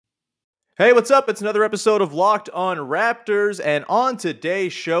Hey, what's up? It's another episode of Locked on Raptors, and on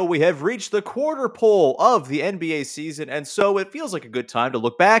today's show, we have reached the quarter pole of the NBA season, and so it feels like a good time to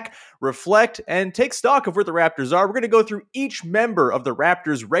look back, reflect, and take stock of where the Raptors are. We're going to go through each member of the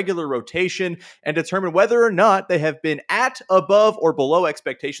Raptors' regular rotation and determine whether or not they have been at, above, or below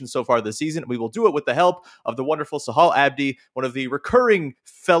expectations so far this season. We will do it with the help of the wonderful Sahal Abdi, one of the recurring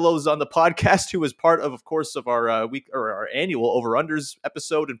fellows on the podcast, who is part of course, of our week or our annual over-unders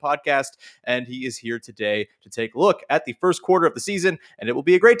episode and podcast. And he is here today to take a look at the first quarter of the season, and it will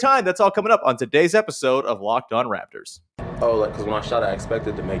be a great time. That's all coming up on today's episode of Locked on Raptors. Because when I shot, I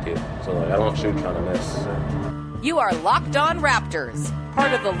expected to make it. So, I don't shoot trying to miss. You are Locked on Raptors,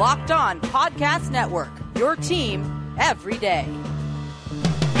 part of the Locked on Podcast Network, your team every day.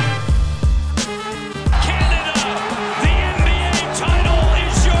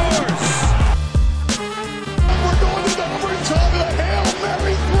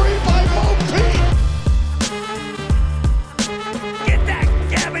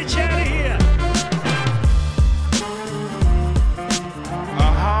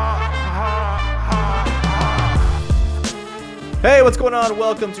 Hey, what's going on?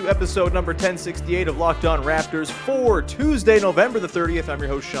 Welcome to episode number 1068 of Locked on Raptors for Tuesday, November the 30th. I'm your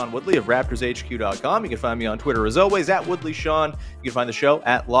host, Sean Woodley of RaptorsHQ.com. You can find me on Twitter as always at WoodleySean. You can find the show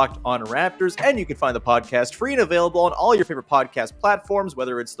at Locked on Raptors, and you can find the podcast free and available on all your favorite podcast platforms,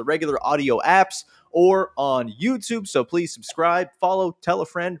 whether it's the regular audio apps or on YouTube. So please subscribe, follow, tell a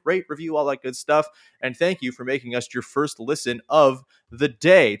friend, rate, review, all that good stuff. And thank you for making us your first listen of the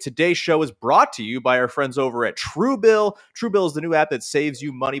day. Today's show is brought to you by our friends over at Truebill. Truebill is the new app that saves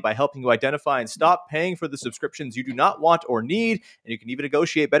you money by helping you identify and stop paying for the subscriptions you do not want or need. And you can even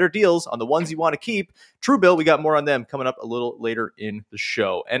negotiate better deals on the ones you want to keep. Truebill, we got more on them coming up a little later in the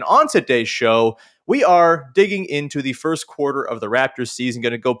show. And on today's show, we are digging into the first quarter of the Raptors season,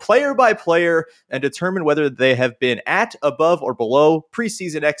 going to go player by player and determine whether they have been at, above, or below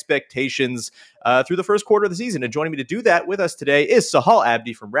preseason expectations through the first quarter of the season. And joining me to do that with us today is Sahal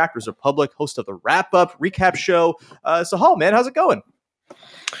Abdi from Raptors Republic, host of the Wrap-Up Recap Show. Sahal, man, how's it going?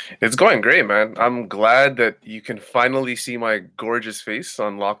 It's going great, man. I'm glad that you can finally see my gorgeous face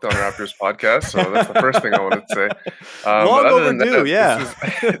on Locked on Raptors podcast. So that's the first thing I wanted to say. Long overdue, yeah.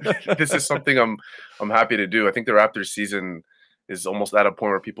 This is something I'm happy to do. I think the Raptors season is almost at a point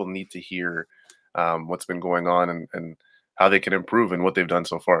where people need to hear what's been going on and how they can improve and what they've done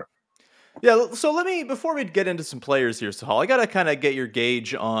so far. Yeah, so before we get into some players here, Sahal, I got to kind of get your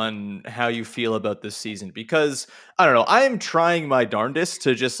gauge on how you feel about this season, because, I don't know, I am trying my darndest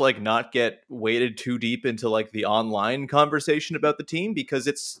to just, not get waded too deep into, the online conversation about the team, because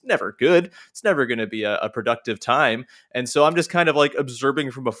it's never good. It's never going to be a productive time. And so I'm just kind of,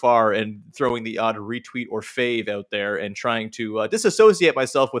 observing from afar and throwing the odd retweet or fave out there and trying to disassociate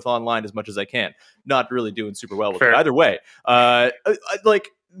myself with online as much as I can. Not really doing super well with it either way.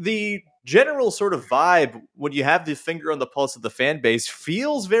 The general sort of vibe when you have the finger on the pulse of the fan base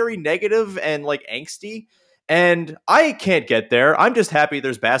feels very negative and angsty, and I can't get there. I'm just happy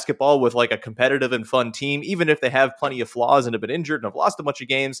there's basketball with a competitive and fun team, even if they have plenty of flaws and have been injured and have lost a bunch of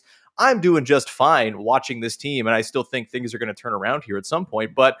games. I'm doing just fine watching this team, and I still think things are going to turn around here at some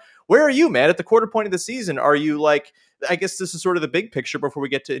point. But where are you, man? At the quarter point of the season, are you I guess this is sort of the big picture before we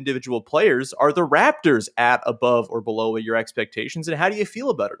get to individual players. Are the Raptors at, above, or below your expectations, and how do you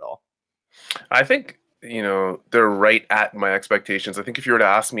feel about it all? I think, they're right at my expectations. I think if you were to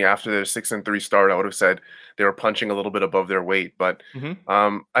ask me after their 6-3 start, I would have said they were punching a little bit above their weight. But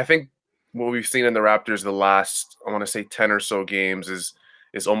I think what we've seen in the Raptors the last, I want to say 10 or so games is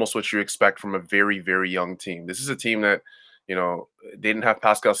almost what you expect from a very, very young team. This is a team that, they didn't have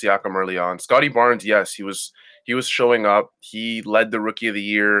Pascal Siakam early on. Scotty Barnes, yes, he was showing up. He led the Rookie of the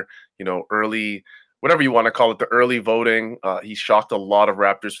Year, early, whatever you want to call it, the early voting. He shocked a lot of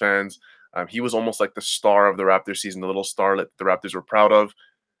Raptors fans. He was almost like the star of the Raptors season, the little starlet the Raptors were proud of.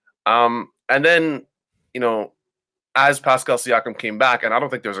 And then, as Pascal Siakam came back, and I don't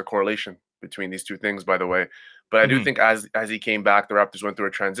think there's a correlation between these two things, by the way, but I do think as he came back, the Raptors went through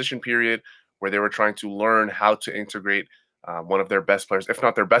a transition period where they were trying to learn how to integrate one of their best players, if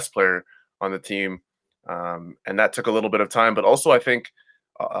not their best player on the team. And that took a little bit of time. But also I think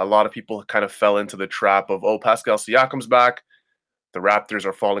a lot of people kind of fell into the trap of, Pascal Siakam's back. The Raptors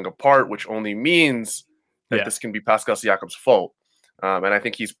are falling apart, which only means that this can be Pascal Siakam's fault. And I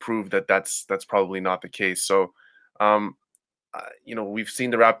think he's proved that that's probably not the case. So, we've seen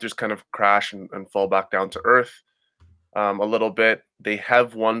the Raptors kind of crash and fall back down to earth a little bit. They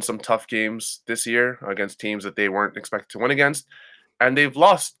have won some tough games this year against teams that they weren't expected to win against. And they've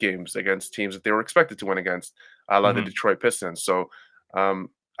lost games against teams that they were expected to win against, a la the Detroit Pistons. So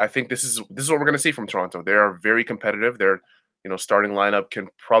I think this is what we're going to see from Toronto. They are very competitive. Their starting lineup can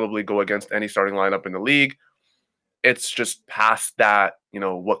probably go against any starting lineup in the league. It's just past that.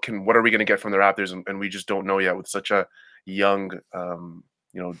 What are we going to get from the Raptors, and we just don't know yet with such a young,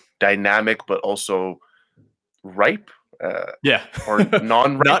 dynamic, but also ripe. Yeah. Or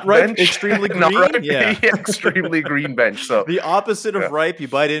non-ripe Not ripe, bench. extremely green. Not ripe, yeah, extremely green bench. So the opposite of yeah. ripe. You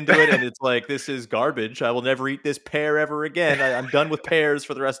bite into it, and it's like, this is garbage. I will never eat this pear ever again. I'm done with pears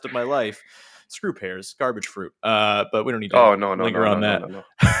for the rest of my life. Screw pears, garbage fruit. But we don't need to linger on that. No.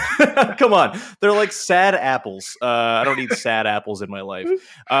 Come on, they're like sad apples. I don't need sad apples in my life.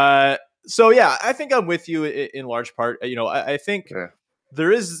 So yeah, I think I'm with you in large part. I think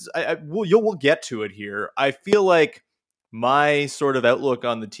there is. We'll get to it here. I feel like my sort of outlook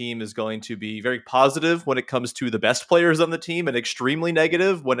on the team is going to be very positive when it comes to the best players on the team and extremely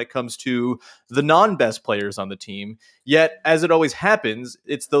negative when it comes to the non-best players on the team. Yet, as it always happens,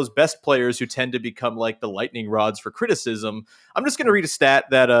 it's those best players who tend to become like the lightning rods for criticism. I'm just going to read a stat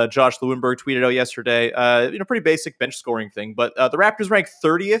that Josh Lewinberg tweeted out yesterday. Pretty basic bench scoring thing, but the Raptors rank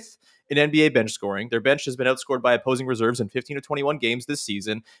 30th in NBA bench scoring. Their bench has been outscored by opposing reserves in 15 to 21 games this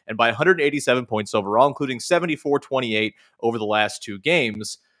season and by 187 points overall, including 74-28 over the last 2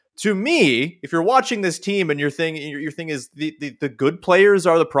 games. To me, if you're watching this team and your thing is the good players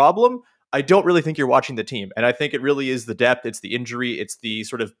are the problem, I don't really think you're watching the team. And I think it really is the depth, it's the injury, it's the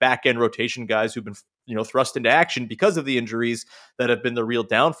sort of back-end rotation guys who've been thrust into action because of the injuries that have been the real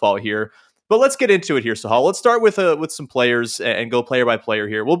downfall here. But let's get into it here, Sahal. Let's start with some players and go player by player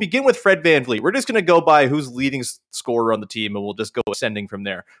here. We'll begin with Fred VanVleet. We're just going to go by who's leading scorer on the team, and we'll just go ascending from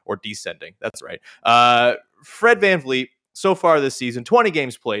there, or descending. That's right. Fred VanVleet, so far this season, 20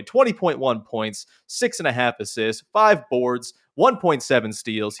 games played, 20.1 points, 6.5 assists, 5 boards, 1.7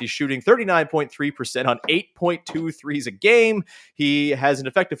 steals. He's shooting 39.3% on 8.2 threes a game. He has an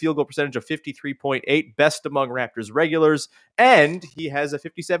effective field goal percentage of 53.8, best among Raptors regulars, and he has a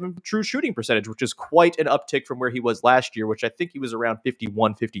 57 true shooting percentage, which is quite an uptick from where he was last year, which I think he was around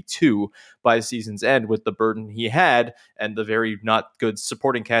 51, 52 by the season's end with the burden he had and the very not good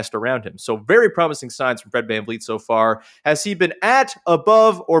supporting cast around him. So very promising signs from Fred VanVleet so far. Has he been at,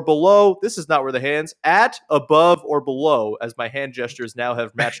 above, or below? This is not where the hands. At, above, or below, as my hand gestures now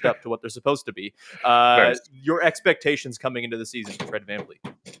have matched up to what they're supposed to be. Nice. Your expectations coming into the season for Fred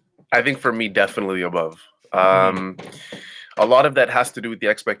VanVleet? I think for me, definitely above. A lot of that has to do with the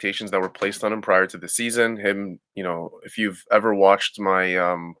expectations that were placed on him prior to the season. Him, if you've ever watched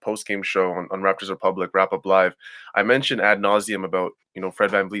my post-game show on Raptors Republic, Wrap Up Live, I mentioned ad nauseum about,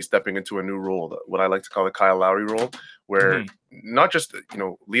 Fred VanVleet stepping into a new role, what I like to call the Kyle Lowry role, where not just,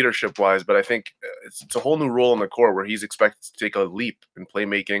 leadership-wise, but I think it's a whole new role on the court where he's expected to take a leap in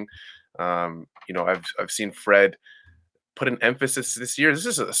playmaking. I've seen Fred put an emphasis this year. This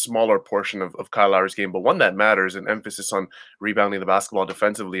is a smaller portion of Kyle Lowry's game, but one that matters, an emphasis on rebounding the basketball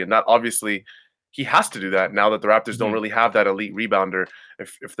defensively. And that obviously he has to do that now that the Raptors don't really have that elite rebounder.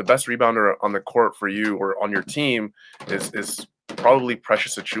 If the best rebounder on the court for you or on your team is probably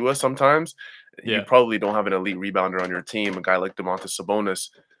Precious Achiuwa sometimes, you probably don't have an elite rebounder on your team, a guy like Domantas Sabonis,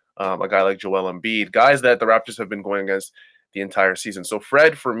 a guy like Joel Embiid, guys that the Raptors have been going against the entire season. So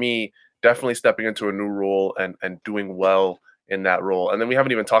Fred, for me, definitely stepping into a new role and doing well in that role. And then we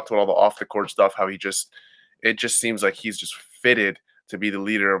haven't even talked about all the off the court stuff, how it just seems like he's just fitted to be the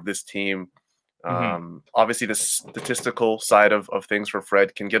leader of this team. Obviously the statistical side of things for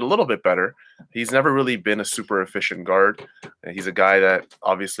Fred can get a little bit better. He's never really been a super efficient guard. He's a guy that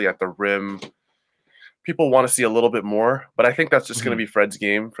obviously at the rim, people want to see a little bit more, but I think that's just going to be Fred's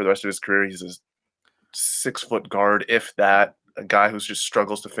game for the rest of his career. He's a 6-foot guard, if that, a guy who just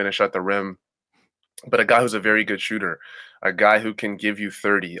struggles to finish at the rim, but a guy who's a very good shooter, a guy who can give you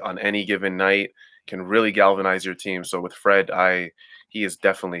 30 on any given night, can really galvanize your team. So with Fred, he is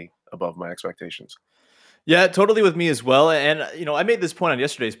definitely above my expectations. Yeah, totally with me as well. And, I made this point on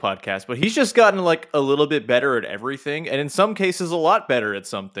yesterday's podcast, but he's just gotten like a little bit better at everything. And in some cases, a lot better at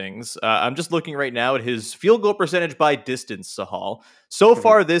some things. I'm just looking right now at his field goal percentage by distance, Sahal. So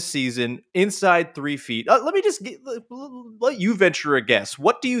far this season, inside 3 feet. Let me just let you venture a guess.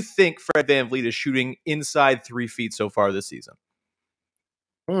 What do you think Fred VanVleet is shooting inside 3 feet so far this season?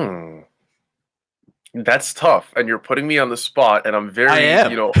 That's tough, and you're putting me on the spot, and I'm very,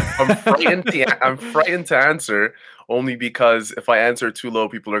 I'm frightened. I'm frightened to answer, only because if I answer too low,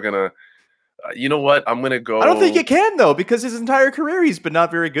 people are gonna. You know what? I'm gonna go. I don't think you can though, because his entire career he's been not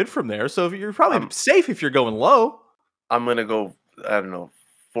very good from there. So you're probably safe if you're going low. I'm gonna go. I don't know,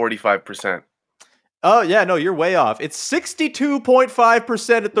 45%. Oh, yeah, no, you're way off. It's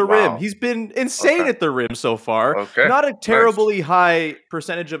 62.5% at the rim. Wow. He's been insane Okay. at the rim so far. Okay. Not a Nice. terribly high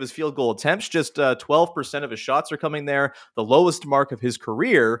percentage of his field goal attempts, just 12% of his shots are coming there, the lowest mark of his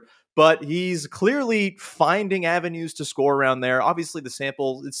career. But he's clearly finding avenues to score around there. Obviously, the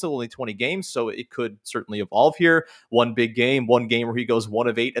sample, it's still only 20 games, so it could certainly evolve here. One big game, one game where he goes 1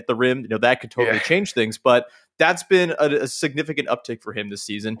 of 8 at the rim, that could totally Yeah. change things. But that's been a significant uptick for him this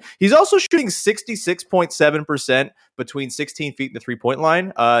season. He's also shooting 66.7% between 16 feet and the three-point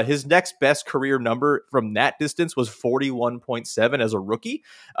line. His next best career number from that distance was 41.7 as a rookie.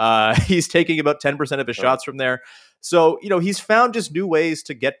 He's taking about 10% of his shots from there. So, he's found just new ways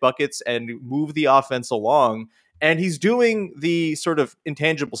to get buckets and move the offense along. And he's doing the sort of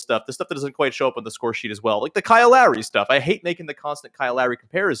intangible stuff, the stuff that doesn't quite show up on the score sheet as well, like the Kyle Lowry stuff. I hate making the constant Kyle Lowry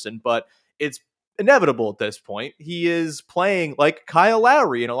comparison, but it's inevitable at this point. He is playing like Kyle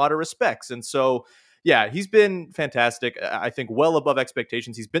Lowry in a lot of respects. And so, yeah, he's been fantastic. I think well above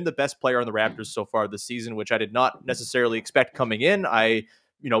expectations. He's been the best player on the Raptors so far this season, which I did not necessarily expect coming in. I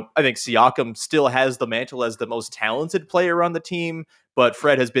think Siakam still has the mantle as the most talented player on the team, but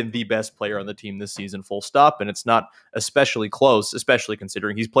Fred has been the best player on the team this season, full stop. And it's not especially close, especially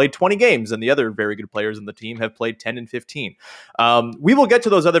considering he's played 20 games and the other very good players on the team have played 10 and 15. We will get to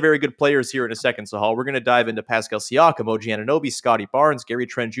those other very good players here in a second, Sahal. We're going to dive into Pascal Siakam, OG Anunoby, Scotty Barnes, Gary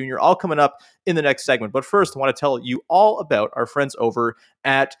Trent Jr., all coming up in the next segment. But first, I want to tell you all about our friends over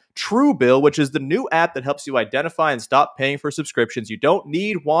at Truebill, which is the new app that helps you identify and stop paying for subscriptions you don't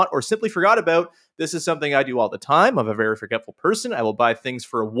need, want, or simply forgot about. This is something I do all the time. I'm a very forgetful person. I will buy things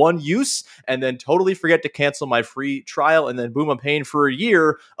for one use and then totally forget to cancel my free trial. And then boom, I'm paying for a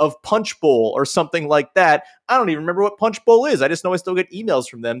year of Punch Bowl or something like that. I don't even remember what Punch Bowl is. I just know I still get emails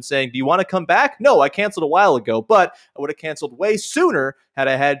from them saying, do you want to come back? No, I canceled a while ago, but I would have canceled way sooner had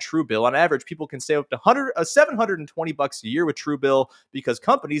I had Truebill. On average, people can save up to $720 a year with Truebill because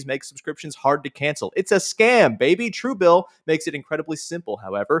companies make subscriptions hard to cancel. It's a scam, baby. Truebill makes it incredibly simple,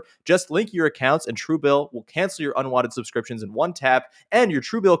 however. Just link your accounts and Truebill will cancel your unwanted subscriptions in one tap, and your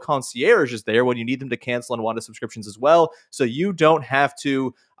Truebill concierge is there when you need them to cancel unwanted subscriptions as well, so you don't have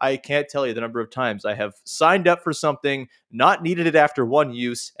to. I can't tell you the number of times I have signed up for something, not needed it after one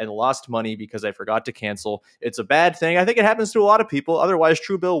use, and lost money because I forgot to cancel. It's a bad thing. I think it happens to a lot of people. Otherwise,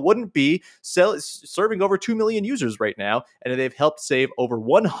 Truebill wouldn't be serving over 2 million users right now, and they've helped save over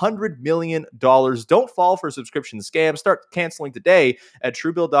 $100 million. Don't fall for subscription scams. Start canceling today at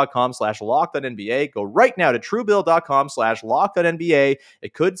truebill.com/locked.nba. Go right now to truebill.com/locked.nba.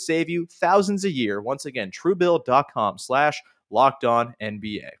 It could save you thousands a year. Once again,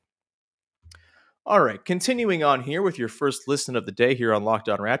 truebill.com/locked-on-NBA. All right, continuing on here with your first listen of the day here on Locked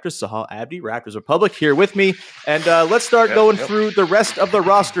On Raptors. Sahal Abdi, Raptors Republic, here with me. And let's start going through the rest of the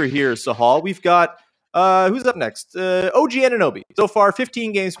roster here, Sahal. We've got, who's up next? OG Anunoby. So far,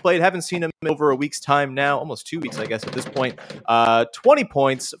 15 games played. Haven't seen him in over a week's time now. Almost 2 weeks, I guess, at this point. 20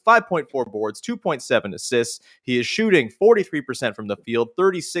 points, 5.4 boards, 2.7 assists. He is shooting 43% from the field,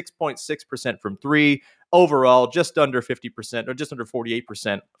 36.6% from three. Overall, just under 50% or just under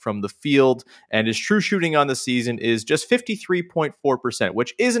 48% from the field. And his true shooting on the season is just 53.4%,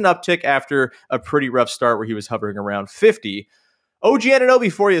 which is an uptick after a pretty rough start where he was hovering around 50. OG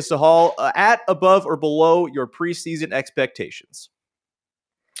Anunoby for you, Sahal, at, above, or below your preseason expectations?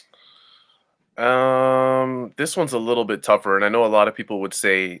 This one's a little bit tougher, and I know a lot of people would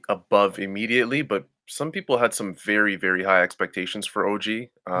say above immediately, but some people had some very, very high expectations for OG.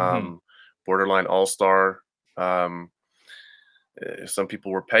 Borderline all-star. Some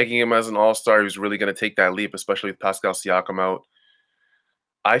people were pegging him as an all-star. He was really going to take that leap, especially with Pascal Siakam out.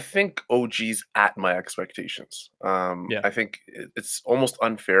 I think OG's at my expectations. I think it's almost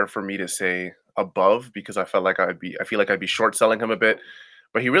unfair for me to say above because I feel like I'd be short selling him a bit.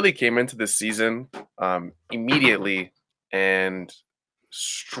 But he really came into this season immediately and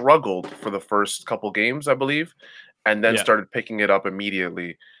struggled for the first couple games, I believe, and then started picking it up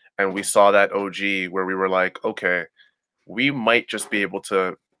immediately. And we saw that OG where we were like, okay, we might just be able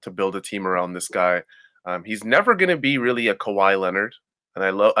to build a team around this guy. He's never going to be really a Kawhi Leonard. And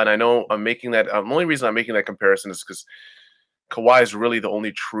I know I'm making that. The only reason I'm making that comparison is because Kawhi is really the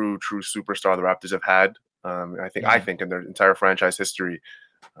only true superstar the Raptors have had. I think in their entire franchise history.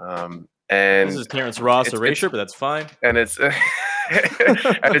 And this is Terrence Ross erasure, but that's fine. And it's and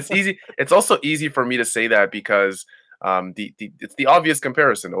it's easy. It's also easy for me to say that because it's the obvious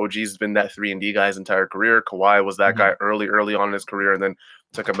comparison. OG's been that 3-and-D guy his entire career. Kawhi was that guy early on in his career, and then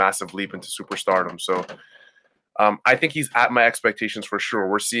took a massive leap into superstardom. So I think he's at my expectations for sure.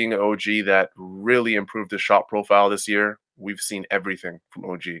 We're seeing an OG that really improved his shot profile this year. We've seen everything from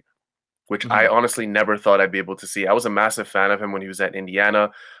OG. which I honestly never thought I'd be able to see. I was a massive fan of him when he was at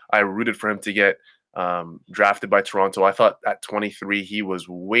Indiana. I rooted for him to get drafted by Toronto. I thought at 23 he was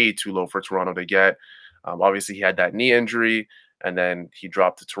way too low for Toronto to get. Obviously, he had that knee injury, and then he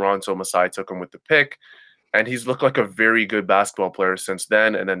dropped to Toronto. Masai took him with the pick, and he's looked like a very good basketball player since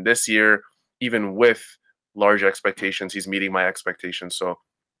then. And then this year, even with large expectations, he's meeting my expectations. So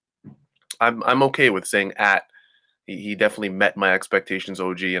I'm okay with saying at. He definitely met my expectations,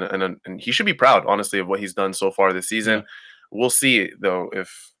 OG, and he should be proud, honestly, of what he's done so far this season. Yeah. We'll see, though,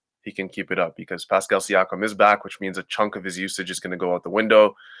 if he can keep it up, because Pascal Siakam is back, which means a chunk of his usage is going to go out the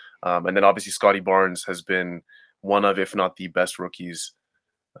window. And then obviously Scotty Barnes has been one of, if not the best rookies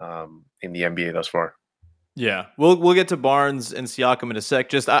in the NBA thus far. Yeah, we'll get to Barnes and Siakam in a sec.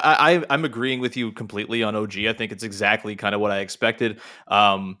 Just I'm agreeing with you completely on OG. I think it's exactly kind of what I expected.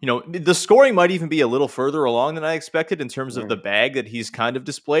 The scoring might even be a little further along than I expected in terms of the bag that he's kind of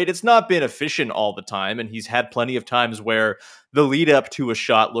displayed. It's not been efficient all the time, and he's had plenty of times where the lead up to a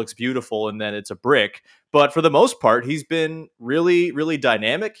shot looks beautiful and then it's a brick. But for the most part, he's been really, really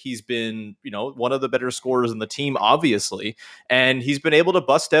dynamic. He's been, one of the better scorers in the team, obviously. And he's been able to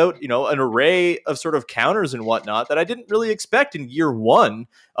bust out, an array of sort of counters and whatnot that I didn't really expect in year one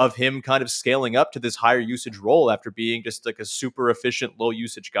of him kind of scaling up to this higher usage role after being just like a super efficient, low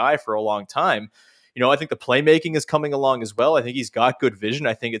usage guy for a long time. I think the playmaking is coming along as well. I think he's got good vision.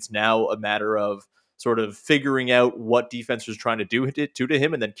 I think it's now a matter of sort of figuring out what defense is trying to do to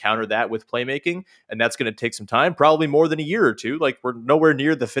him and then counter that with playmaking. And that's going to take some time, probably more than a year or two. Like, we're nowhere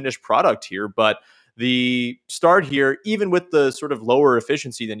near the finished product here, but the start here, even with the sort of lower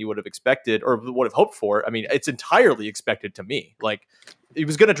efficiency than you would have expected or would have hoped for, I mean, it's entirely expected to me. Like, he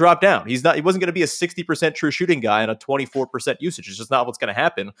was going to drop down. He wasn't going to be a 60% true shooting guy and a 24% usage. It's just not what's going to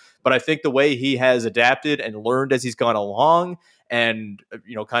happen. But I think the way he has adapted and learned as he's gone along and,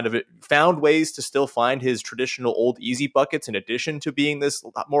 kind of found ways to still find his traditional old easy buckets in addition to being this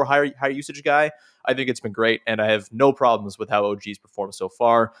more higher usage guy, I think it's been great. And I have no problems with how OG's performed so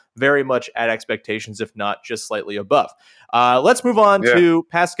far. Very much at expectations, if not just slightly above. Let's move on to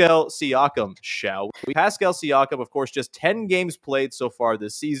Pascal Siakam, shall we? Pascal Siakam, of course, just 10 games played so far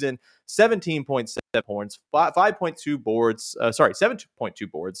this season, 17.7 points, 5.2 boards,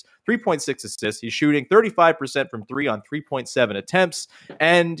 7.2 boards, 3.6 assists. He's shooting 35% from three on 3.7 attempts,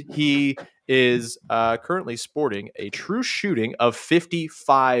 and he is currently sporting a true shooting of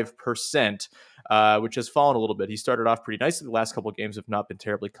 55%. Which has fallen a little bit. He started off pretty nicely. The last couple of games have not been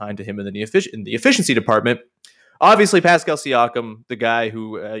terribly kind to him in the efficiency department. Obviously, Pascal Siakam, the guy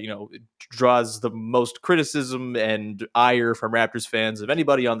who draws the most criticism and ire from Raptors fans of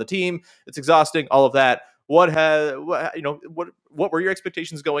anybody on the team. It's exhausting. All of that. What were your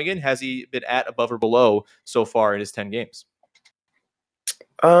expectations going in? Has he been at, above, or below so far in his 10 games?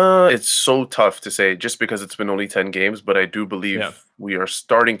 It's so tough to say just because it's been only 10 games, but I do believe we are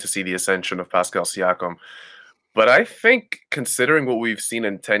starting to see the ascension of Pascal Siakam. But I think, considering what we've seen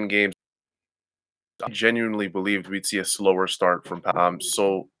in 10 games, I genuinely believed we'd see a slower start from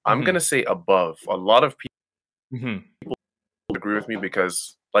so I'm going to say above. A lot of people agree with me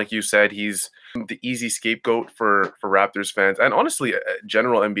because, like you said, he's the easy scapegoat for Raptors fans and honestly,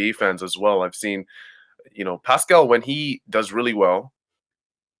 general NBA fans as well. I've seen, Pascal, when he does really well,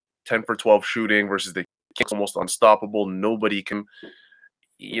 10 for 12 shooting versus the Kings, almost unstoppable. Nobody can,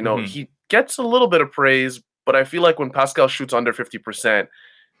 he gets a little bit of praise, but I feel like when Pascal shoots under 50%,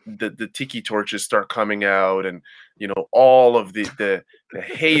 the tiki torches start coming out and, all of the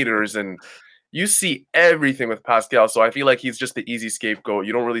haters, and you see everything with Pascal. So I feel like he's just the easy scapegoat.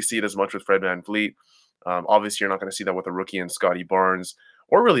 You don't really see it as much with Fred VanVleet. Obviously, you're not going to see that with a rookie and Scotty Barnes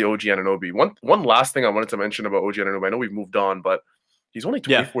or really OG Anunoby. One last thing I wanted to mention about OG Anunoby. I know we've moved on, but he's only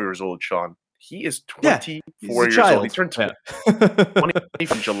 24 years old, Sean. He is 24 years old. He turned 20 in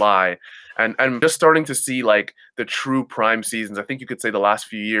July. And I'm just starting to see like the true prime seasons. I think you could say the last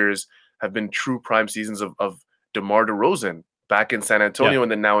few years have been true prime seasons of DeMar DeRozan back in San Antonio and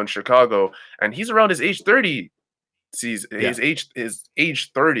then now in Chicago. And he's around his age 30. His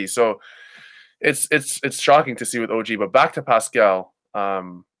age 30. So it's shocking to see with OG. But back to Pascal.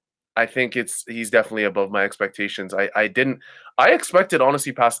 I think he's definitely above my expectations. I expected,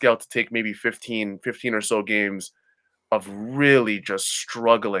 honestly, Pascal to take maybe 15 or so games of really just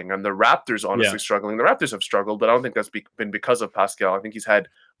struggling, and the Raptors honestly struggling. The Raptors have struggled, but I don't think that's been because of Pascal. I think he's had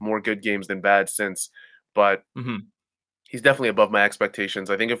more good games than bad since, but he's definitely above my expectations.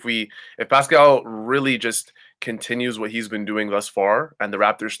 I think if Pascal really just continues what he's been doing thus far, and the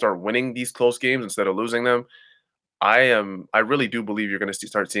Raptors start winning these close games instead of losing them, I really do believe you're going to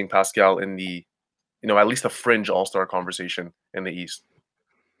start seeing Pascal in the, at least a fringe all-star conversation in the East.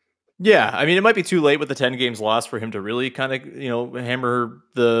 Yeah, I mean, it might be too late with the 10 games lost for him to really kind of, hammer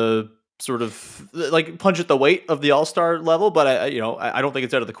the sort of like punch at the weight of the all-star level, but I don't think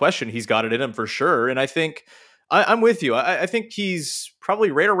it's out of the question. He's got it in him for sure. And I think I'm with you. I think he's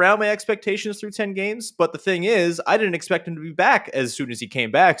probably right around my expectations through 10 games. But the thing is, I didn't expect him to be back as soon as he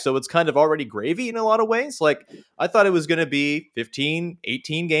came back. So it's kind of already gravy in a lot of ways. Like, I thought it was going to be 15,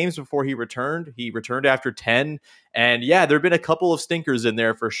 18 games before he returned. He returned after 10. And yeah, there have been a couple of stinkers in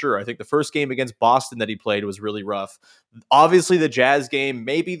there for sure. I think the first game against Boston that he played was really rough. Obviously, the Jazz game,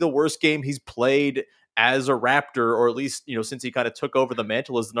 maybe the worst game he's played as a Raptor, or at least, since he kind of took over the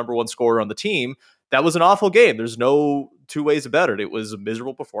mantle as the number one scorer on the team. That was an awful game. There's no two ways about it. It was a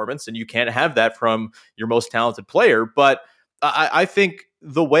miserable performance, and you can't have that from your most talented player. But I think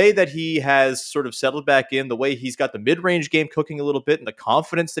the way that he has sort of settled back in, the way he's got the mid-range game cooking a little bit, and the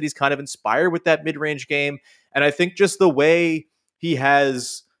confidence that he's kind of inspired with that mid-range game, and I think just the way he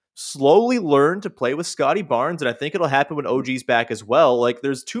has slowly learned to play with Scotty Barnes, and I think it'll happen when OG's back as well. Like,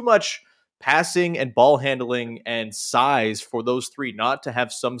 there's too much passing and ball handling and size for those three not to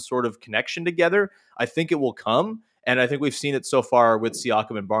have some sort of connection together. I think it will come, and I think we've seen it so far with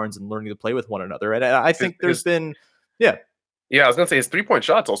Siakam and Barnes and learning to play with one another. And I think there's been, yeah. Yeah, I was gonna say his 3-point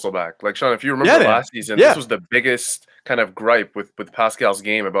shot's also back. Like, Sean, if you remember last season, this was the biggest kind of gripe with Pascal's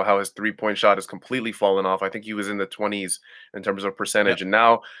game about how his 3-point shot has completely fallen off. I think he was in the 20s in terms of percentage, and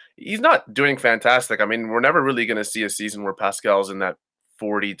now he's not doing fantastic. I mean, we're never really gonna see a season where Pascal's in that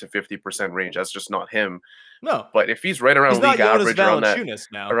 40 to 50% range. That's just not him. No, but if he's right around league average around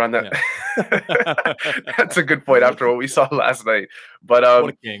that, that's a good point after what we saw last night. But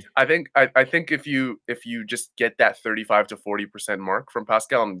I think if you just get that 35 to 40% mark from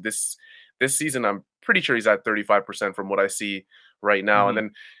Pascal, and this season, I'm pretty sure he's at 35% from what I see right now. And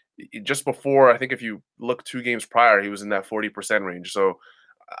then just before, I think if you look 2 games prior, he was in that 40% range. So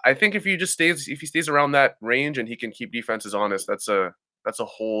I think if he stays around that range and he can keep defenses honest, that's a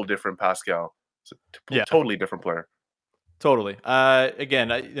whole different Pascal. It's a totally different player. Totally.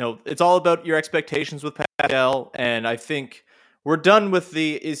 Again, it's all about your expectations with Pascal, and I think we're done with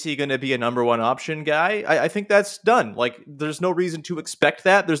is he going to be a number one option guy? I think that's done. Like, there's no reason to expect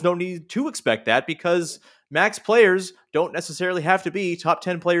that. There's no need to expect that because max players don't necessarily have to be top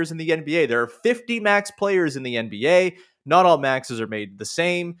 10 players in the NBA. There are 50 max players in the NBA. Not all maxes are made the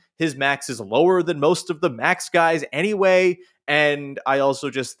same. His max is lower than most of the max guys anyway. And I also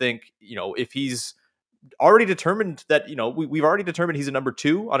just think, if he's already determined that, we've already determined he's a number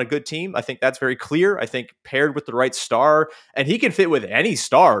 2 on a good team. I think that's very clear. I think paired with the right star, and he can fit with any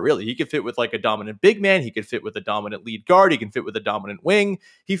star, really. He could fit with like a dominant big man. He could fit with a dominant lead guard. He can fit with a dominant wing.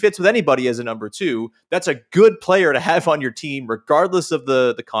 He fits with anybody as a number 2. That's a good player to have on your team, regardless of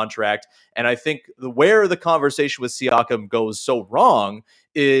the contract. And I think where the conversation with Siakam goes so wrong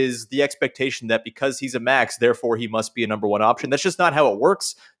is the expectation that because he's a max, therefore he must be a number 1 option. That's just not how it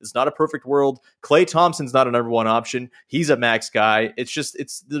works. It's not a perfect world. Klay Thompson's not a number 1 option. He's a max guy.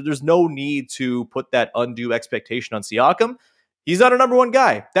 There's no need to put that undue expectation on Siakam. He's not a number 1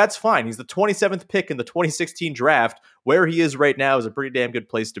 guy. That's fine. He's the 27th pick in the 2016 draft. Where he is right now is a pretty damn good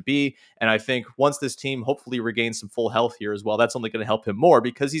place to be. And I think once this team hopefully regains some full health here as well, that's only going to help him more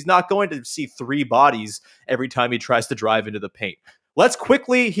because he's not going to see 3 bodies every time he tries to drive into the paint. Let's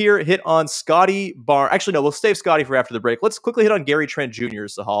quickly hit on Scotty Barnes. Actually, no, we'll save Scotty for after the break. Let's quickly hit on Gary Trent Jr.,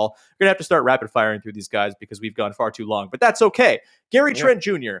 Sahal. We're going to have to start rapid firing through these guys because we've gone far too long, but that's okay. Gary Trent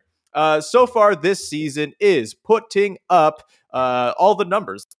Jr., so far this season is putting up all the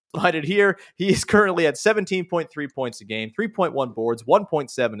numbers provided here. He is currently at 17.3 points a game, 3.1 boards,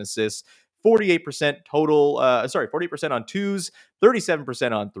 1.7 assists, 48% total, 40% on twos,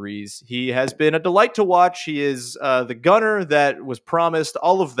 37% on threes. He has been a delight to watch. He is the gunner that was promised,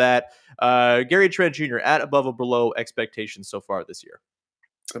 all of that. Gary Trent Jr. at above or below expectations so far this year.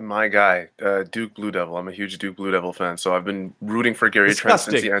 My guy, Duke Blue Devil. I'm a huge Duke Blue Devil fan, so I've been rooting for Gary Trent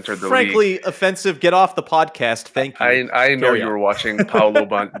since he entered the league. Frankly, offensive. Get off the podcast. Thank you. I know you were watching Paolo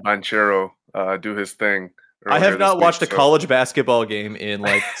Banchero do his thing. I have not watched a college basketball game in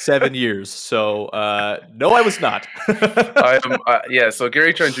like 7 years, so no, I was not. So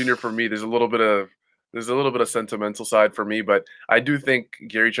Gary Trent Jr. for me, there's a little bit of sentimental side for me, but I do think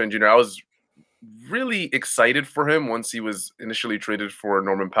Gary Trent Jr. I was really excited for him once he was initially traded for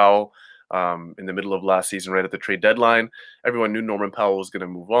Norman Powell in the middle of last season, right at the trade deadline. Everyone knew Norman Powell was going to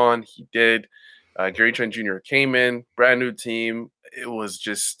move on. He did. Gary Trent Jr. came in, brand new team. It was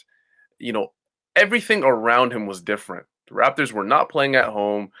just, everything around him was different. The Raptors were not playing at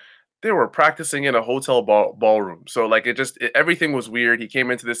home. They were practicing in a hotel ballroom. So everything was weird. He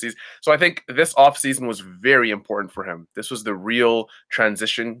came into this season. So I think this offseason was very important for him. This was the real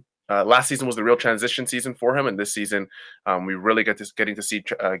transition last season was the real transition season for him, and this season we really getting to see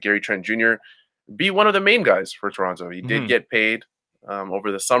Gary Trent Jr. be one of the main guys for Toronto. He did get paid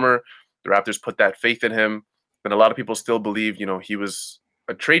over the summer. The Raptors put that faith in him, and a lot of people still believe, he was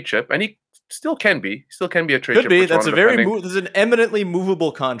a trade chip, and he still can be. He still can be a trade chip. Could be. For That's Toronto, this is an eminently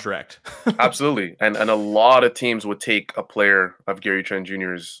movable contract. Absolutely, and a lot of teams would take a player of Gary Trent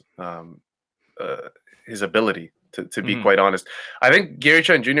Jr.'s his ability. To be quite honest, I think Gary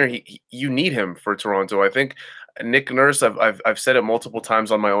Trent Jr. You need him for Toronto. I think Nick Nurse. I've said it multiple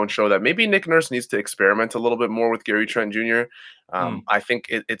times on my own show that maybe Nick Nurse needs to experiment a little bit more with Gary Trent Jr. I think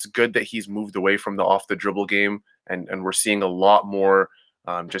it's good that he's moved away from the off the dribble game, and we're seeing a lot more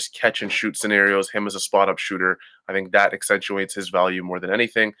just catch and shoot scenarios. Him as a spot up shooter, I think that accentuates his value more than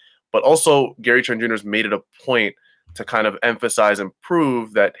anything. But also, Gary Trent Jr. has made it a point to kind of emphasize and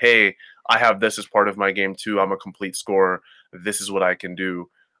prove that, hey, I have this as part of my game too. I'm a complete scorer. This is what I can do.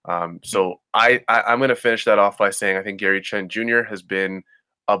 So I'm going to finish that off by saying I think Gary Trent Jr. has been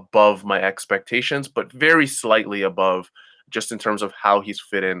above my expectations, but very slightly above just in terms of how he's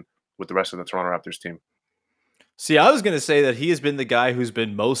fit in with the rest of the Toronto Raptors team. See, I was going to say that he has been the guy who's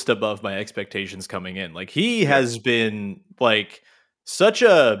been most above my expectations coming in. Like, he has been like such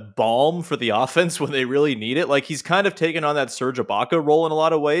a balm for the offense when they really need it. Like, he's kind of taken on that Serge Ibaka role in a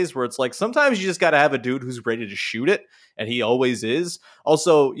lot of ways, where it's like sometimes you just got to have a dude who's ready to shoot it, and he always is.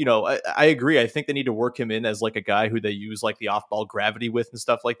 Also, I agree. I think they need to work him in as like a guy who they use like the off-ball gravity with and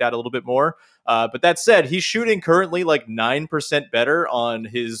stuff like that a little bit more. But that said, he's shooting currently like 9% better on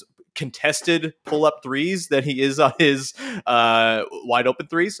his contested pull-up threes than he is on his wide open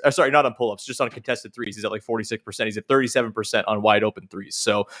threes. Sorry, not on pull-ups, just on contested threes. He's at like 46%. He's at 37% on wide open threes.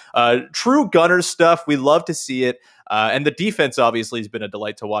 So true gunner stuff. We love to see it. And the defense obviously has been a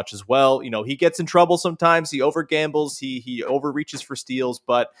delight to watch as well. He gets in trouble sometimes. He over gambles. He overreaches for steals,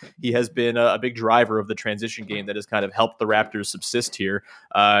 but he has been a big driver of the transition game that has kind of helped the Raptors subsist here.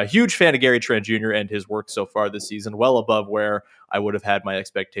 Huge fan of Gary Trent Jr. and his work so far this season, well above where I would have had my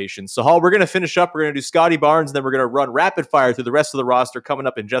expectations. So, Hall, we're going to finish up. We're going to do Scotty Barnes, and then we're going to run rapid fire through the rest of the roster coming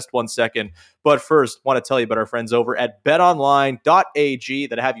up in just 1 second. But first, want to tell you about our friends over at betonline.ag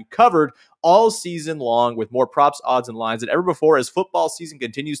that have you covered all season long with more props, odds, and lines than ever before as football season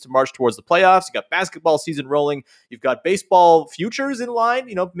continues to march towards the playoffs. You got basketball season rolling. You've got baseball futures in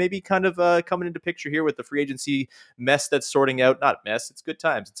line, maybe kind of coming into picture here with the free agency mess that's sorting out. Not mess, it's good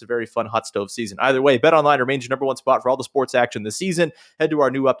times. It's a very fun hot stove season. Either way, BetOnline remains your number one spot for all the sports action this season. Head to our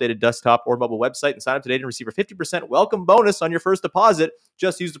new updated desktop or mobile website and sign up today to receive a 50% welcome bonus on your first deposit.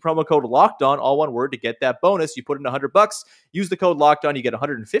 Just use the promo code LOCKEDON, all one word, to get that bonus. You put in $100, use the code LOCKEDON, you get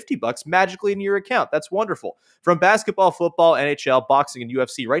 $150 magically into your account. That's wonderful. From basketball, football, NHL, boxing, and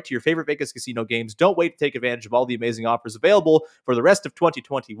UFC, right to your favorite Vegas casino games, don't wait to take advantage of all the amazing offers available for the rest of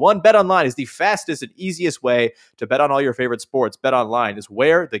 2021. BetOnline is the fastest and easiest way to bet on all your favorite sports. BetOnline is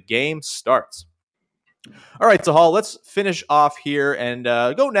where the game starts. All right, so Hall, let's finish off here and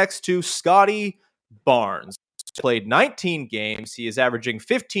go next to Scotty Barnes. Played 19 games. He is averaging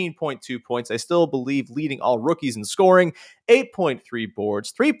 15.2 points. I still believe leading all rookies in scoring, 8.3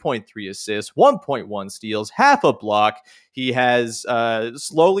 boards, 3.3 assists, 1.1 steals, half a block. He has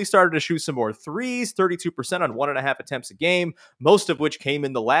slowly started to shoot some more threes, 32% on 1.5 attempts a game, most of which came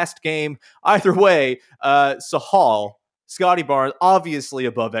in the last game. Either way, Sahal, Scotty Barnes, obviously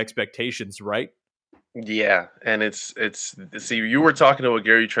above expectations, right? Yeah, and it's see, you were talking about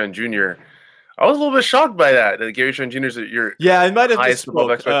Gary Trent Jr. I was a little bit shocked by that Gary Trent Jr. is your I might have highest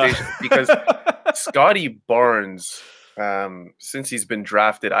above expectations because Scotty Barnes, since he's been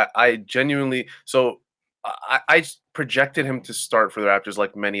drafted, I genuinely I projected him to start for the Raptors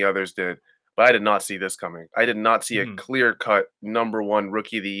like many others did, but I did not see this coming. I did not see a clear-cut number one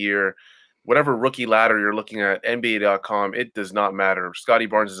rookie of the year. Whatever rookie ladder you're looking at, NBA.com, it does not matter. Scotty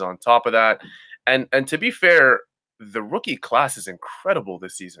Barnes is on top of that. And to be fair, the rookie class is incredible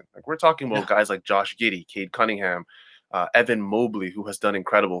this season. Like, we're talking about guys like Josh Giddey, Cade Cunningham, Evan Mobley, who has done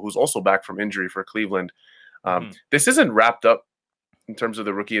incredible, who's also back from injury for Cleveland. This isn't wrapped up in terms of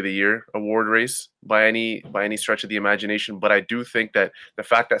the Rookie of the Year award race by any stretch of the imagination, but I do think that the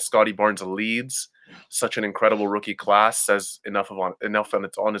fact that Scotty Barnes leads such an incredible rookie class says enough on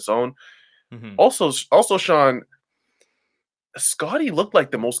its own. Also, Sean, Scotty looked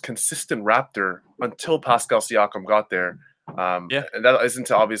like the most consistent Raptor until Pascal Siakam got there. And that isn't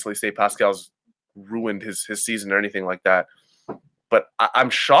to obviously say Pascal's ruined his season or anything like that. But I'm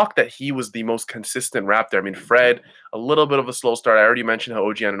shocked that he was the most consistent Raptor. I mean, Fred, a little bit of a slow start. I already mentioned how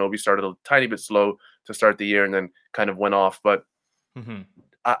OG Anunoby started a tiny bit slow to start the year and then kind of went off. But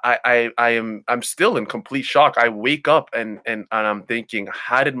I'm still in complete shock. I wake up and I'm thinking,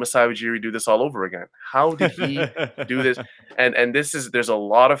 how did Masai Ujiri do this all over again? How did he do this? And there's a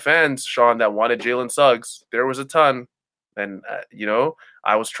lot of fans, Sean, that wanted Jalen Suggs. There was a ton, and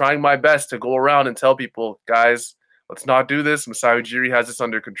I was trying my best to go around and tell people, guys, let's not do this. Masai Ujiri has this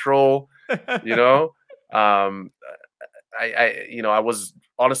under control. You know, um, I was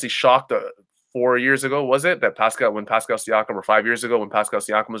honestly shocked. 4 years ago, was it that when Pascal Siakam, or 5 years ago when Pascal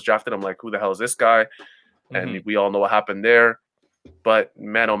Siakam was drafted, I'm like, who the hell is this guy? And we all know what happened there. But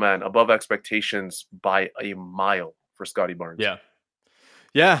man, oh man, above expectations by a mile for Scotty Barnes. Yeah.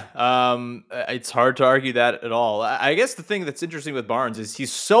 Yeah, it's hard to argue that at all. I guess the thing that's interesting with Barnes is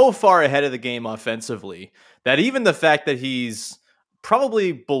he's so far ahead of the game offensively that even the fact that he's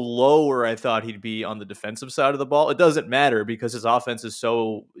probably below where I thought he'd be on the defensive side of the ball, it doesn't matter because his offense is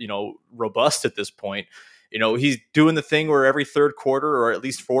so, robust at this point. He's doing the thing where every third quarter, or at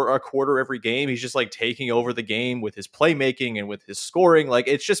least for a quarter every game, he's just like taking over the game with his playmaking and with his scoring. Like,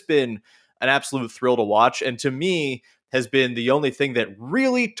 it's just been an absolute thrill to watch. And to me, has been the only thing that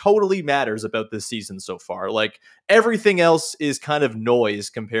really totally matters about this season so far. Like, everything else is kind of noise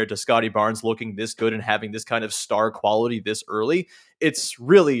compared to Scotty Barnes looking this good and having this kind of star quality this early. It's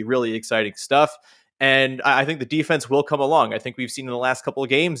really, really exciting stuff. And I think the defense will come along. I think we've seen in the last couple of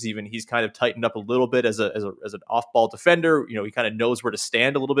games, even he's kind of tightened up a little bit as an off-ball defender. He kind of knows where to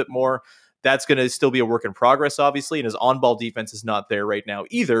stand a little bit more. That's going to still be a work in progress, obviously. And his on-ball defense is not there right now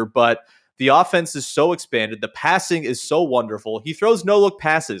either. But the offense is so expanded. The passing is so wonderful. He throws no-look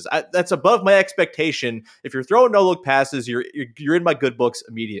passes. That's above my expectation. If you're throwing no-look passes, you're in my good books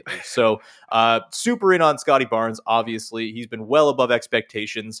immediately. So super in on Scotty Barnes, obviously. He's been well above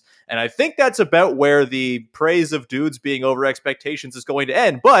expectations. And I think that's about where the praise of dudes being over expectations is going to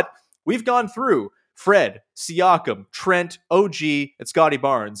end. But we've gone through Fred, Siakam, Trent, OG, and Scotty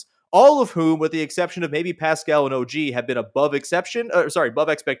Barnes, all of whom, with the exception of maybe Pascal and OG, have been above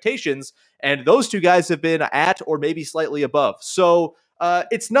expectations, and those two guys have been at or maybe slightly above. So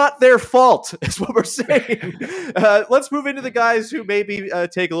it's not their fault, is what we're saying. Let's move into the guys who maybe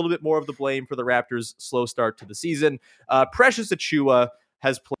take a little bit more of the blame for the Raptors' slow start to the season. Precious Achiuwa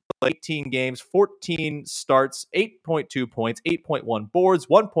has played 18 games, 14 starts, 8.2 points, 8.1 boards,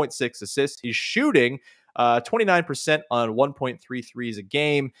 1.6 assists. He's shooting 29% on 1.33s a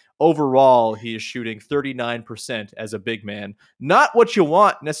game. Overall, he is shooting 39% as a big man. Not what you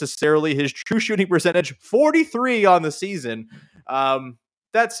want necessarily. His true shooting percentage, 43 on the season.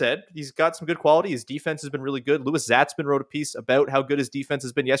 That said, he's got some good quality. His defense has been really good. Louis Zatzman wrote a piece about how good his defense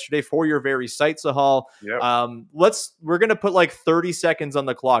has been yesterday for your very site, Sahal. Yep. We're going to put like 30 seconds on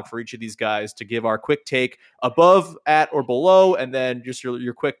the clock for each of these guys to give our quick take above, at, or below, and then just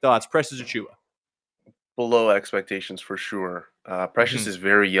your quick thoughts. Precious Achiuwa. Below expectations for sure. Precious is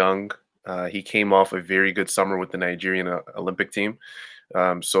very young. He came off a very good summer with the Nigerian Olympic team.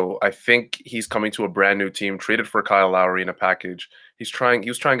 So I think he's coming to a brand new team, traded for Kyle Lowry in a package. He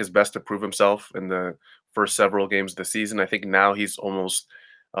was trying his best to prove himself in the first several games of the season. I think now he's almost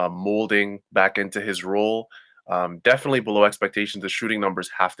molding back into his role. Definitely below expectations. The shooting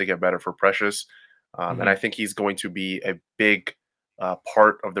numbers have to get better for Precious. And I think he's going to be a big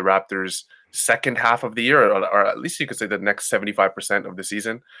part of the Raptors' second half of the year, or at least you could say the next 75% of the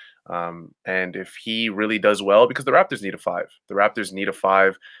season. And if he really does well, because the Raptors need a five. The Raptors need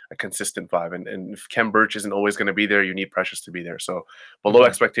a consistent five. And if Kem Birch isn't always going to be there, you need Precious to be there. So below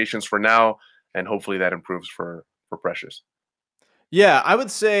expectations for now, and hopefully that improves for Precious. Yeah, I would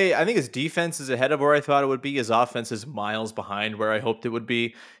say I think his defense is ahead of where I thought it would be. His offense is miles behind where I hoped it would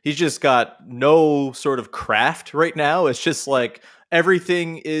be. He's just got no sort of craft right now. It's just like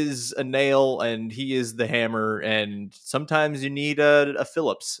everything is a nail and he is the hammer. And sometimes you need a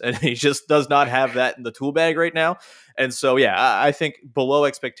Phillips, and he just does not have that in the tool bag right now. And so, yeah, I think below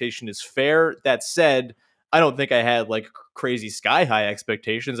expectation is fair. That said, I don't think I had like crazy sky high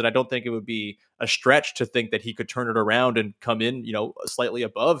expectations, and I don't think it would be a stretch to think that he could turn it around and come in, slightly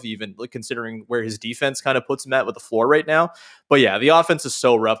above, even considering where his defense kind of puts him at with the floor right now. But yeah, the offense is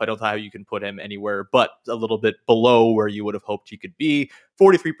so rough. I don't know how you can put him anywhere but a little bit below where you would have hoped he could be.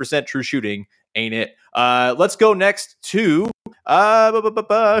 43% true shooting, ain't it? Let's go next to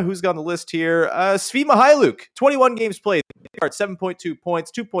who's on the list here? Svi Mihailuk, 21 games played, 7.2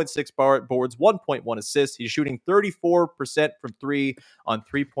 points, 2.6 boards, 1.1 assists. He's shooting 34% from three on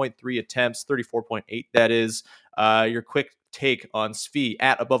 3.3 attempts, 34.8 that is. Your quick take on Svi,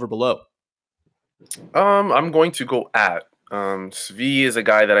 at, above, or below? I'm going to go at. Svi is a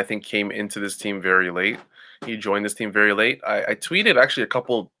guy that I think came into this team very late. He joined this team very late. I tweeted actually a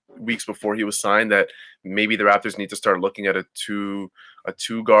couple weeks before he was signed that maybe the Raptors need to start looking at a two a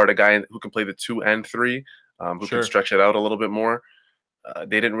two guard, a guy who can play the 2 and 3, who can Sure. stretch it out a little bit more.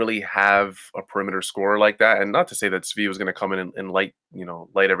 They didn't really have a perimeter scorer like that, and not to say that Svi was going to come in and light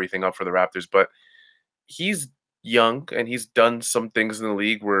everything up for the Raptors, but he's young and he's done some things in the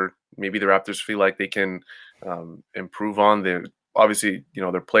league where maybe the Raptors feel like they can improve on. Their obviously,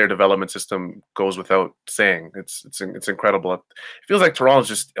 their player development system goes without saying. It's incredible. It feels like Toronto's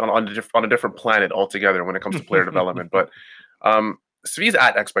just on a different planet altogether when it comes to player development. But Svi's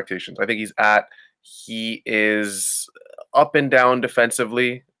at expectations. I think he is up and down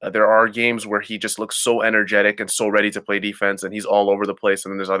defensively. There are games where he just looks so energetic and so ready to play defense, and he's all over the place.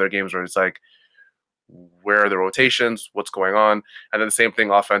 And then there's other games where it's like, where are the rotations? What's going on? And then the same thing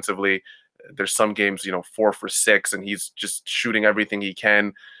offensively. There's some games, 4 for 6, and he's just shooting everything he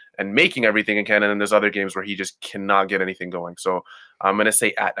can and making everything he can. And then there's other games where he just cannot get anything going. So I'm going to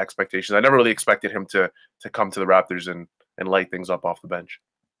say at expectations. I never really expected him to come to the Raptors and light things up off the bench.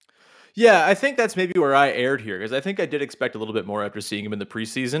 Yeah, I think that's maybe where I erred here, because I think I did expect a little bit more after seeing him in the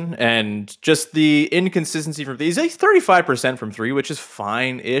preseason, and just the inconsistency from these. He's 35% from 3, which is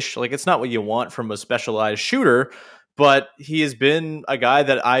fine-ish. Like, it's not what you want from a specialized shooter, but he has been a guy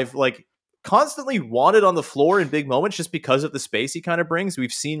that I've constantly wanted on the floor in big moments just because of the space he kind of brings.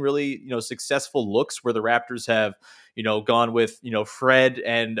 We've seen really, successful looks where the Raptors have, gone with, Fred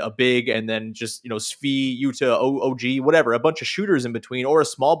and a big, and then just, Svi, Yuta, OG, whatever, a bunch of shooters in between, or a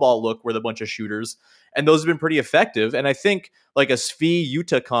small ball look with a bunch of shooters. And those have been pretty effective. And I think like a Svi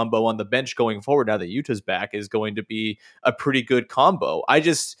Yuta combo on the bench going forward, now that Yuta's back, is going to be a pretty good combo.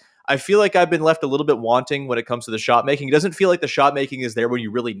 I feel like I've been left a little bit wanting when it comes to the shot making. It doesn't feel like the shot making is there when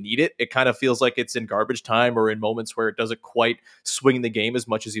you really need it. It kind of feels like it's in garbage time or in moments where it doesn't quite swing the game as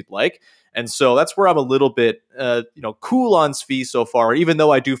much as you'd like. And so that's where I'm a little bit, cool on Svi so far, even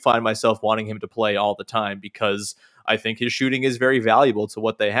though I do find myself wanting him to play all the time, because I think his shooting is very valuable to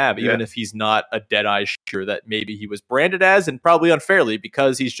what they have, even if he's not a dead-eye shooter that maybe he was branded as, and probably unfairly,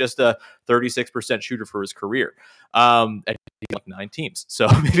 because he's just a 36% shooter for his career. And like 9 teams. So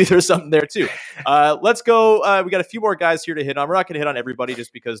maybe there's something there too. Let's go. We got a few more guys here to hit on. We're not going to hit on everybody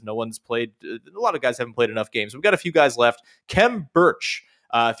just because no one's played. A lot of guys haven't played enough games. We've got a few guys left. Khem Birch,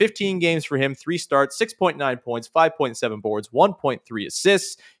 15 games for him, 3 starts, 6.9 points, 5.7 boards, 1.3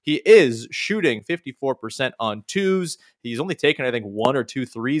 assists. He is shooting 54% on 2s. He's only taken, I think, 1 or 2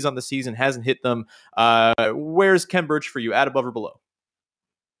 threes on the season, hasn't hit them. Where's Khem Birch for you? At, above, or below?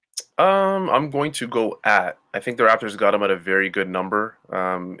 I'm going to go at. I think the Raptors got him at a very good number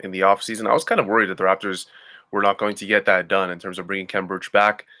in the offseason. I was kind of worried that the Raptors were not going to get that done in terms of bringing Khem Birch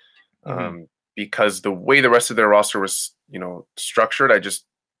back, because the way the rest of their roster was, structured, I just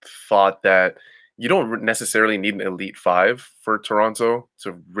thought that you don't necessarily need an elite 5 for Toronto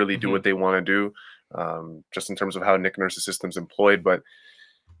to really do what they want to do, just in terms of how Nick Nurse's system's employed. But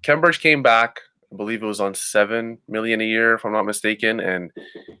Khem Birch came back. I believe it was on $7 million a year, if I'm not mistaken, and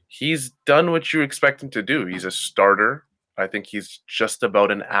he's done what you expect him to do. He's a starter. I think he's just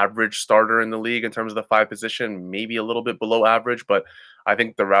about an average starter in the league in terms of the 5 position, maybe a little bit below average, but I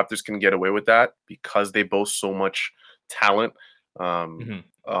think the Raptors can get away with that because they boast so much talent on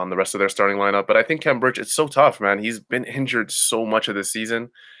the rest of their starting lineup. But I think Khem Birch, it's so tough, man. He's been injured so much of this season.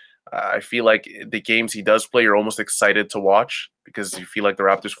 I feel like the games he does play, you're almost excited to watch because you feel like the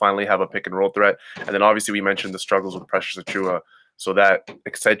Raptors finally have a pick and roll threat. And then obviously we mentioned the struggles with Precious Achiuwa, so that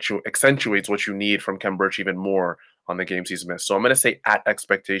accentuates what you need from Khem Birch even more on the games he's missed. So I'm going to say at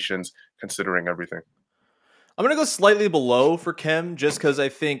expectations, considering everything. I'm going to go slightly below for Khem, just because I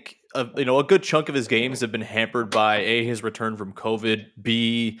think a good chunk of his games have been hampered by A, his return from COVID,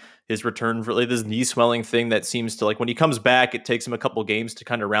 B, his return for this knee swelling thing that seems to, when he comes back, it takes him a couple games to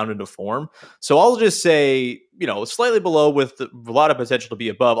kind of round into form. So I'll just say, slightly below with a lot of potential to be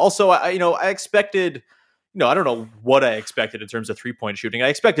above. Also, I expected, I don't know what I expected in terms of 3-point shooting. I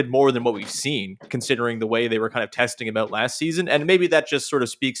expected more than what we've seen, considering the way they were kind of testing him out last season. And maybe that just sort of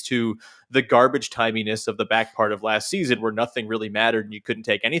speaks to the garbage timiness of the back part of last season, where nothing really mattered and you couldn't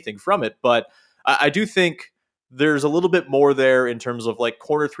take anything from it. But I do think there's a little bit more there in terms of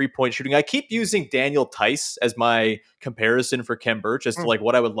corner 3-point shooting. I keep using Daniel Tice as my comparison for Khem Birch as to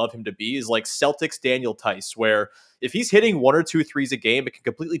what I would love him to be, is Celtics Daniel Tice, where if he's hitting 1 or 2 threes a game, it can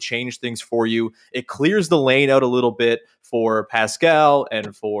completely change things for you. It clears the lane out a little bit for Pascal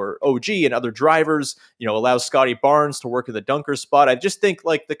and for OG and other drivers, allows Scotty Barnes to work in the dunker spot. I just think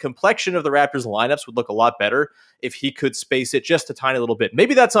the complexion of the Raptors lineups would look a lot better if he could space it just a tiny little bit.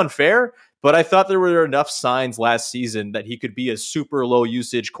 Maybe that's unfair, but I thought there were enough signs last season that he could be a super low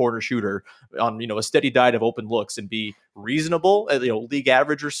usage corner shooter on, a steady diet of open looks and be reasonable, league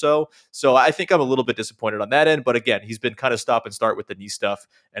average or so. So I think I'm a little bit disappointed on that end. But again, he's been kind of stop and start with the knee stuff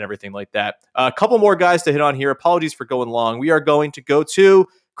and everything like that. A couple more guys to hit on here. Apologies for going long. We are going to go to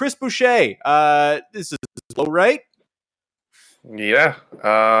Chris Boucher. This is low, right? Yeah.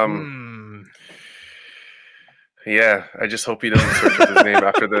 Hmm. Yeah, I just hope he doesn't search up his name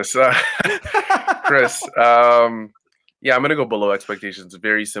after this. Chris, yeah, I'm going to go below expectations.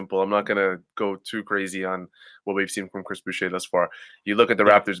 Very simple. I'm not going to go too crazy on what we've seen from Chris Boucher thus far. You look at the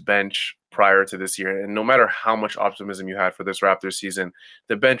Raptors bench prior to this year, and no matter how much optimism you had for this Raptors season,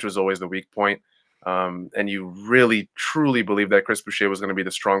 the bench was always the weak point. And you really, truly believe that Chris Boucher was going to be the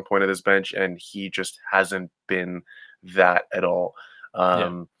strong point of this bench, and he just hasn't been that at all.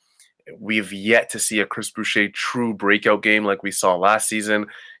 We've yet to see a Chris Boucher true breakout game like we saw last season.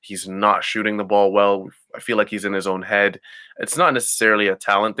 He's not shooting the ball well. I feel like he's in his own head. It's not necessarily a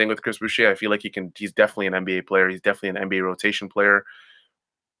talent thing with Chris Boucher. I feel like he's definitely an NBA player. He's definitely an NBA rotation player.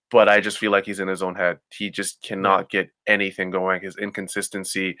 But I just feel like he's in his own head. He just cannot get anything going. His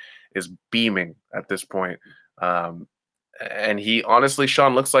inconsistency is beaming at this point. And he honestly,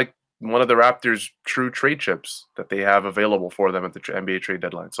 Sean, looks like one of the Raptors' true trade chips that they have available for them at the NBA trade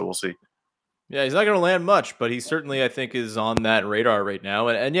deadline. So we'll see. Yeah, he's not going to land much, but he certainly, I think, is on that radar right now.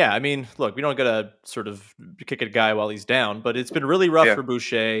 And yeah, I mean, look, we don't got to sort of kick a guy while he's down, but it's been really rough for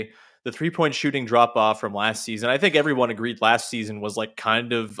Boucher. The 3-point shooting drop off from last season. I think everyone agreed last season was like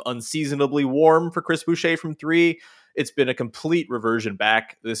kind of unseasonably warm for Chris Boucher from three. It's been a complete reversion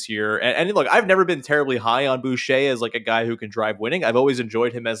back this year. And look, I've never been terribly high on Boucher as like a guy who can drive winning. I've always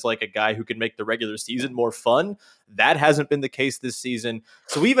enjoyed him as like a guy who can make the regular season more fun. That hasn't been the case this season.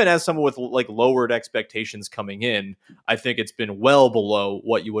 So even as someone with like lowered expectations coming in, I think it's been well below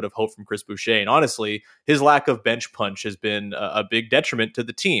what you would have hoped from Chris Boucher. And honestly, his lack of bench punch has been a big detriment to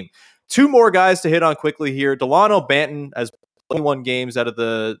the team. Two more guys to hit on quickly here. Delano Banton has 21 games out of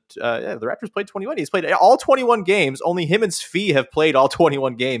the Raptors played 21. He's played all 21 games. Only him and Svi have played all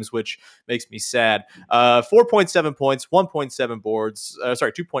 21 games, which makes me sad. 4.7 points, 1.7 boards.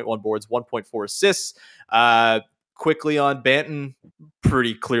 2.1 boards, 1.4 assists. Quickly on Banton,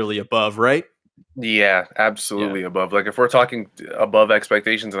 pretty clearly above, right? Yeah, absolutely above. Like if we're talking above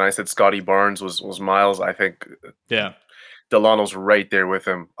expectations, and I said Scotty Barnes was Miles, I think Delano's right there with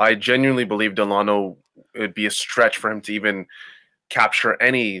him. I genuinely believe Delano, it'd be a stretch for him to even capture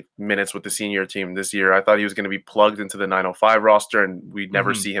any minutes with the senior team this year. I thought he was going to be plugged into the 905 roster and we'd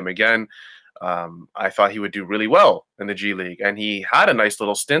never see him again. I thought he would do really well in the G League. And he had a nice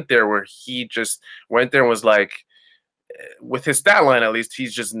little stint there where he just went there and was like, with his stat line at least,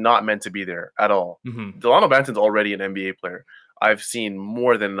 he's just not meant to be there at all. Delano Banton's already an NBA player. I've seen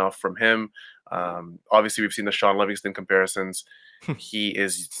more than enough from him. Obviously, we've seen the Sean Livingston comparisons. He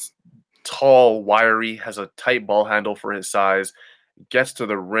is tall, wiry, has a tight ball handle for his size, gets to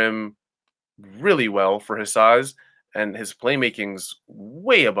the rim really well for his size, and his playmaking's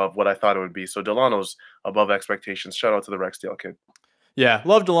way above what I thought it would be. So Delano's above expectations. Shout out to the Rexdale kid. Yeah,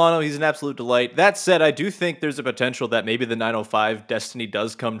 love Delano. He's an absolute delight. That said, I do think there's a potential that maybe the 905 destiny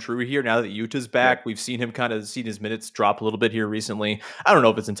does come true here now that Utah's back. Yeah. We've seen him seen his minutes drop a little bit here recently. I don't know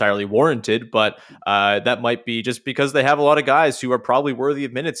if it's entirely warranted, but that might be just because they have a lot of guys who are probably worthy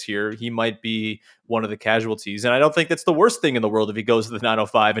of minutes here. He might be one of the casualties. And I don't think that's the worst thing in the world if he goes to the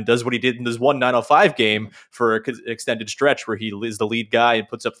 905 and does what he did in this one 905 game for an extended stretch where he is the lead guy and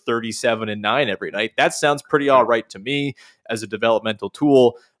puts up 37 and 9 every night. That sounds pretty all right to me as a developmental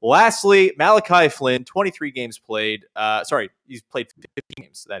tool. Lastly, Malachi Flynn, 23 games played. He's played 15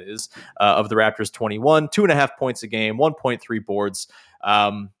 games, that is, of the Raptors 21, 2.5 points a game, 1.3 boards.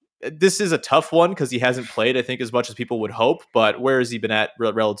 This is a tough one because he hasn't played, I think, as much as people would hope. But where has he been at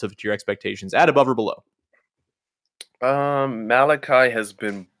relative to your expectations? At, above, or below? Malachi has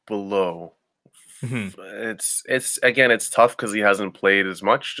been below. It's tough because he hasn't played as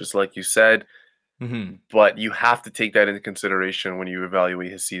much, just like you said. But you have to take that into consideration when you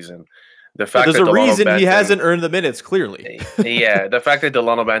evaluate his season. The fact there's a reason he hasn't earned the minutes, clearly. Yeah, the fact that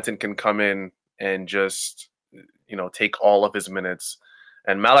Delano Banton can come in and just take all of his minutes.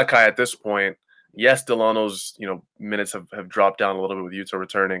 And Malachi at this point, yes, Delano's minutes have dropped down a little bit with Utah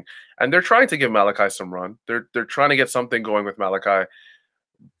returning, and they're trying to give Malachi some run. They're trying to get something going with Malachi,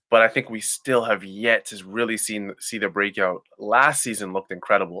 but I think we still have yet to really see the breakout. Last season looked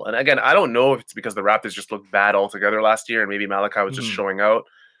incredible, and again, I don't know if it's because the Raptors just looked bad altogether last year, and maybe Malachi was just showing out.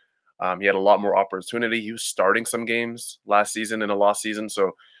 He had a lot more opportunity. He was starting some games last season in a lost season,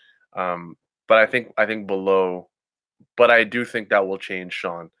 so. But I think below. But I do think that will change,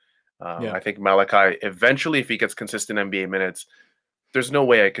 Sean. I think Malachi, eventually, if he gets consistent NBA minutes, there's no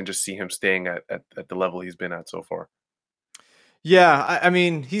way I can just see him staying at the level he's been at so far. Yeah, I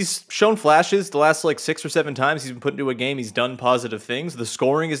mean, he's shown flashes the last like 6 or 7 times he's been put into a game. He's done positive things. The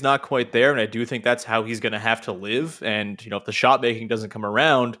scoring is not quite there, and I do think that's how he's going to have to live. And if the shot making doesn't come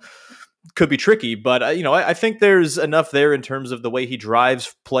around, could be tricky. But I think there's enough there in terms of the way he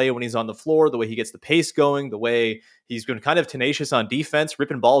drives play when he's on the floor, the way he gets the pace going, the way he's been kind of tenacious on defense,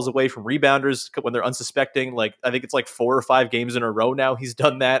 ripping balls away from rebounders when they're unsuspecting. Like I think it's like 4 or 5 games in a row now he's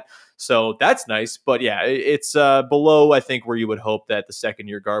done that. So that's nice. But yeah, it's below, I think, where you would hope that the second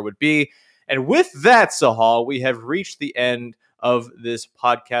year guard would be. And with that, Sahal, we have reached the end of this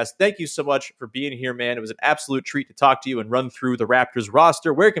podcast. Thank you so much for being here, man. It was an absolute treat to talk to you and run through the Raptors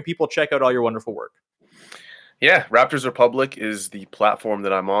roster. Where can people check out all your wonderful work? Yeah, Raptors Republic is the platform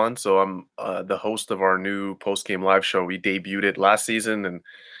that I'm on. So I'm the host of our new post-game live show. We debuted it last season, and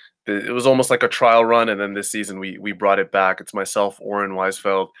it was almost like a trial run. And then this season, we brought it back. It's myself, Oren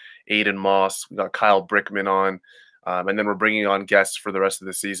Weisfeld, Aiden Moss. We got Kyle Brickman on. And then we're bringing on guests for the rest of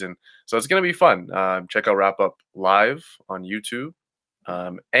the season. So it's going to be fun. Check out Wrap Up Live on YouTube.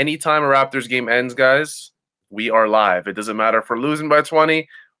 Anytime a Raptors game ends, guys, we are live. It doesn't matter if we're losing by 20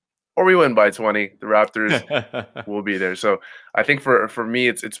 or we win by 20. The Raptors will be there. So I think for me,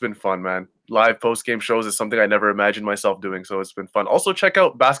 it's been fun, man. Live post-game shows is something I never imagined myself doing. So it's been fun. Also, check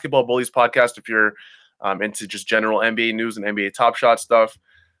out Basketball Bullies podcast if you're into just general NBA news and NBA Top Shot stuff.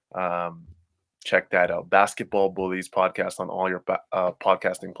 Check that out. Basketball Bullies podcast on all your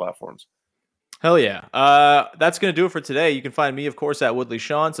podcasting platforms. Hell yeah. That's going to do it for today. You can find me, of course, at Woodley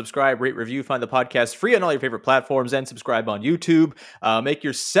Sean. Subscribe, rate, review, find the podcast free on all your favorite platforms, and subscribe on YouTube. Make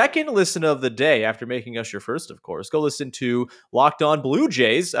your second listen of the day after making us your first, of course. Go listen to Locked On Blue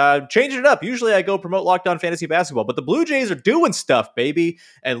Jays. Changing it up. Usually I go promote Locked On Fantasy Basketball, but the Blue Jays are doing stuff, baby.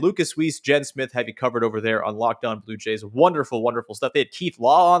 And Lucas Weiss, Jen Smith have you covered over there on Locked On Blue Jays. Wonderful, wonderful stuff. They had Keith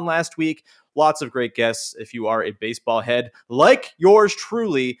Law on last week. Lots of great guests if you are a baseball head like yours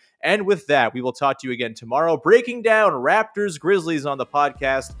truly. And with that, we will talk to you again tomorrow, breaking down Raptors Grizzlies on the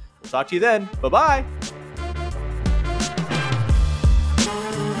podcast. We'll talk to you then. Bye-bye.